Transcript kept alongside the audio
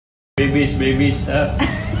Babies, ha?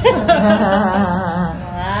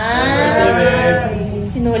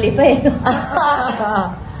 Sinuli pa eh.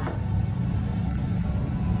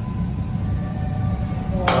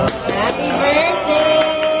 Happy birthday!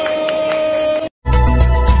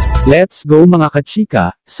 Let's go mga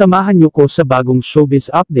kachika, samahan nyo ko sa bagong showbiz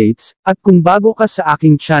updates, at kung bago ka sa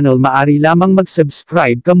aking channel maari lamang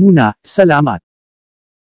mag-subscribe ka muna, salamat.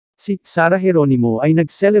 Si Sarah Geronimo ay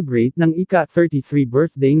nag-celebrate ng ika-33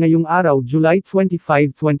 birthday ngayong araw July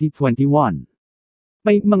 25, 2021.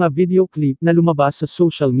 May mga video clip na lumabas sa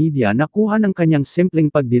social media na kuha ng kanyang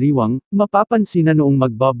simpleng pagdiriwang, mapapansin na noong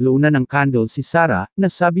magbablow na ng candle si Sarah,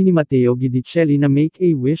 na sabi ni Matteo Guidicelli na make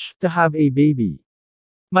a wish to have a baby.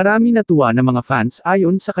 Marami natuwa na mga fans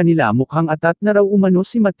ayon sa kanila mukhang atat na raw umano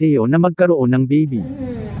si Matteo na magkaroon ng baby.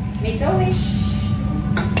 Make a wish.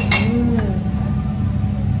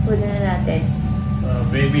 Pwede na natin.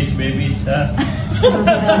 Babies, ha?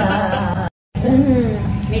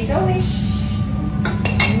 Make a wish.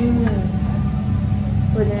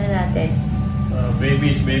 Pwede na natin.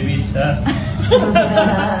 Babies, ha?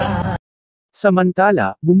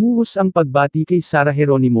 Samantala, bumuhos ang pagbati kay Sarah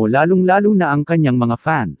Geronimo lalong-lalo na ang kanyang mga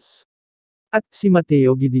fans. At si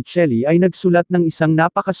Matteo Guidicelli ay nagsulat ng isang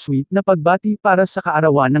napaka-sweet na pagbati para sa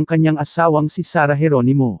kaarawan ng kanyang asawang si Sarah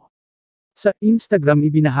Geronimo. Sa Instagram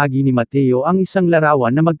ibinahagi ni Matteo ang isang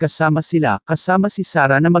larawan na magkasama sila kasama si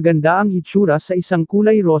Sarah na maganda ang hitsura sa isang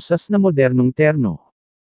kulay rosas na modernong terno.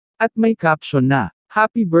 At may caption na,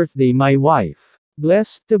 "Happy birthday my wife.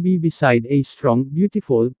 Blessed to be beside a strong,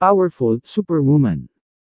 beautiful, powerful, superwoman.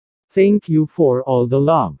 Thank you for all the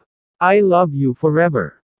love. I love you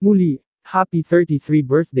forever. Muli, happy 33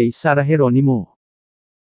 birthday Sarah Geronimo."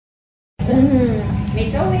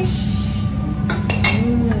 Make a wish.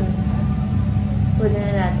 Pwede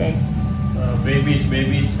na natin. Babies,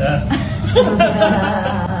 ha?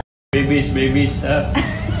 Babies, ha?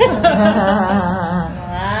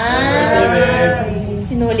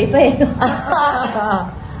 Sinuli pa eh.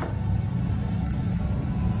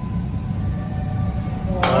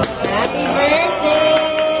 Happy birthday!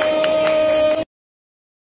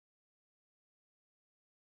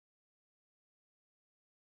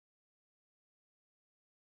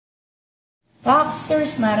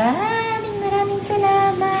 Popsters, maraming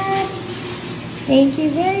salamat. Thank you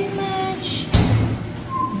very much.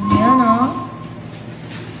 Yan o.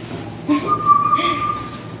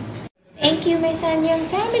 Thank you, my Sanyang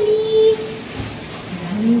family.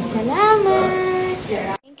 Maraming salamat.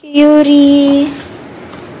 Thank you, Yuri.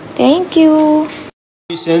 Thank you.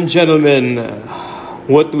 Ladies and gentlemen,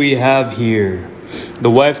 what we have here. The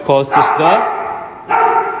wife calls this the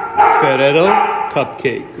Ferrero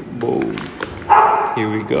cupcake. Boom. Here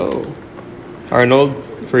we go. Arnold,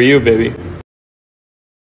 for you, baby.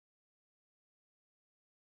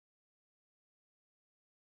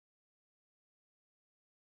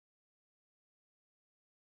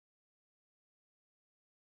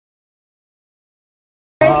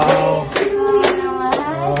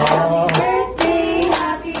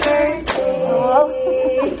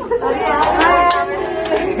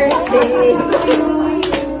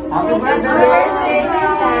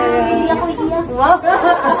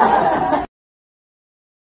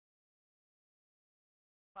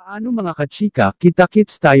 Paano mga kachika,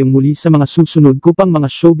 kita-kits tayong muli sa mga susunod ko pang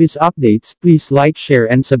mga showbiz updates. Please like,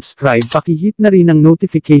 share and subscribe. Pakihit na rin ang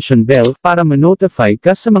notification bell para ma-notify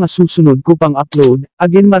ka sa mga susunod ko pang upload.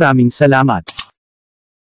 Again, maraming salamat.